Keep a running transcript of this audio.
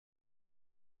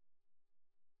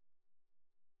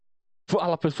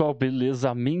Fala pessoal,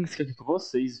 beleza? Mynsk aqui com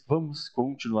vocês. Vamos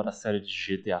continuar a série de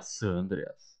GTA San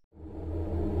Andreas.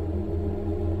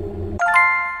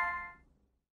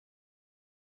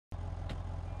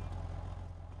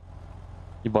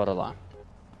 E bora lá.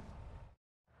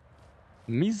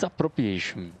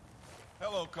 Misappropriation.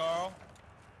 Hello, Carl.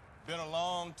 Been a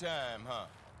long time, huh?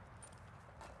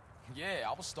 Yeah,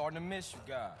 I was starting to miss you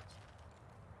guys.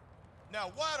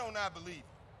 Now, why don't I believe you?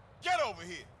 Get over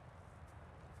here.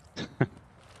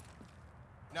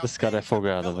 Now, Esse cara é things have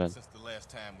folgado, developed velho. since the last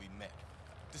time we met.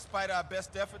 Despite our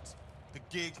best efforts, the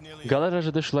gig's nearly Galera,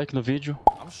 já deixa o like no vídeo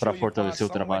I'm sure para you'll find fortalecer o some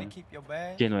way to trabalho. keep your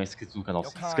badge. Quem não é inscrito no canal,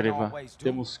 Your se kind inscreva. always do.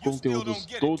 Temos You still conteúdos don't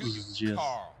get it, todos do you, os dias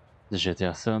Carl? de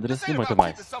GTA San Andreas This e ain't muito about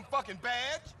keeping mais. some fucking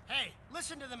badge. Hey,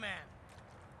 listen to the man.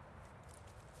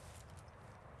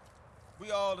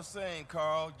 We all the same,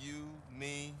 Carl. You,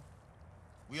 me.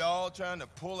 We all trying to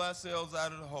pull ourselves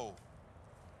out of the hole.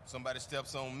 Somebody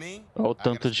steps on me. Olha o I gotta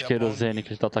tanto de step on querosene you. que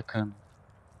ele tá atacando.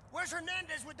 Where's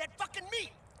Hernandez with that fucking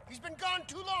meat? He's been gone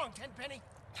too long, Tenpenny.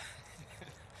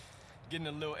 Getting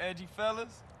a little edgy,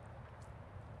 fellas?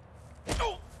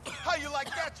 Oh, how you like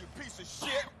that, you piece of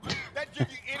shit? That give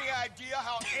you any idea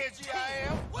how edgy I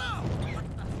am? Whoa!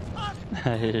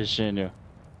 É gênio.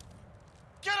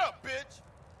 Get up, bitch!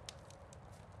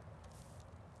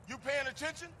 You paying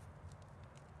attention?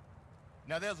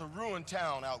 Now there's a ruined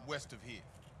town out west of here,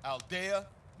 Aldea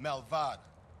Malvada.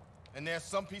 And there's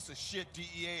some piece of shit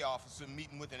DEA officer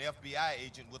meeting with an FBI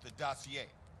agent with a dossier.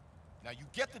 Now you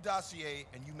get the dossier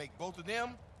and you make both of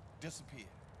them disappear.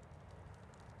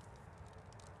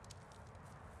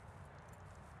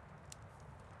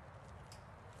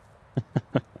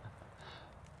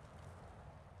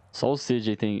 Só o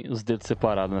CJ tem os dedos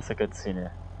separados nessa cutscene.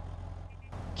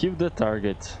 Kill the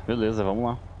target. Beleza, vamos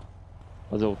lá.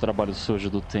 Fazer o trabalho sujo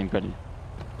do tempo ali.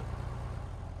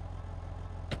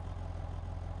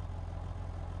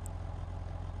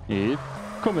 E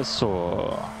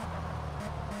começou.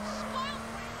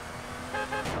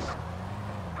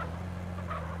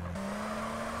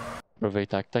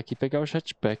 Aproveitar que tá aqui e pegar o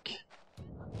jetpack.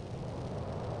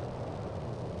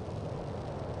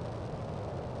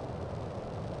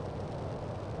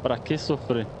 Pra que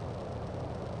sofrer?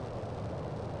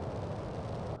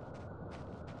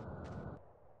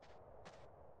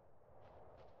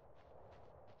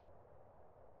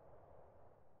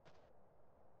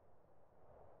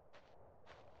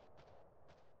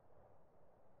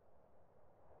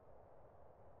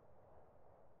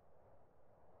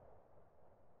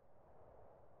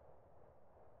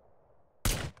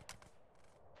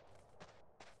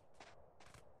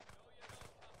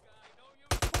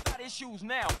 Who got issues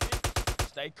now, bitch?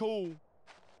 Stay cool.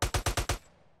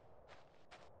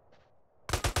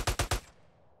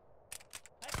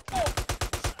 Oh,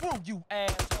 screw you,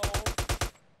 asshole.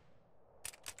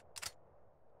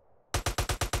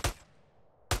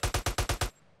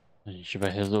 A gente vai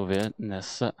resolver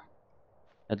nessa...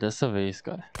 É dessa vez,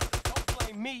 cara. Don't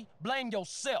blame me, blame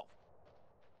yourself.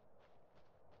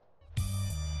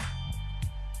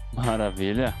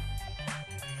 Maravilha.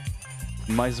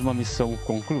 Mais uma missão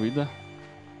concluída.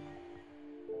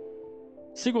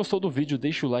 Se gostou do vídeo,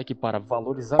 deixe o like para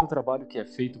valorizar o trabalho que é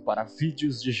feito para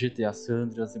vídeos de GTA San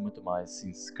Andreas e muito mais. Se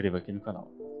inscreva aqui no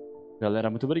canal. Galera,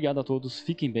 muito obrigado a todos.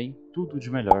 Fiquem bem, tudo de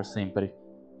melhor sempre.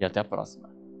 E até a próxima.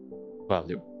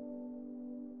 Valeu.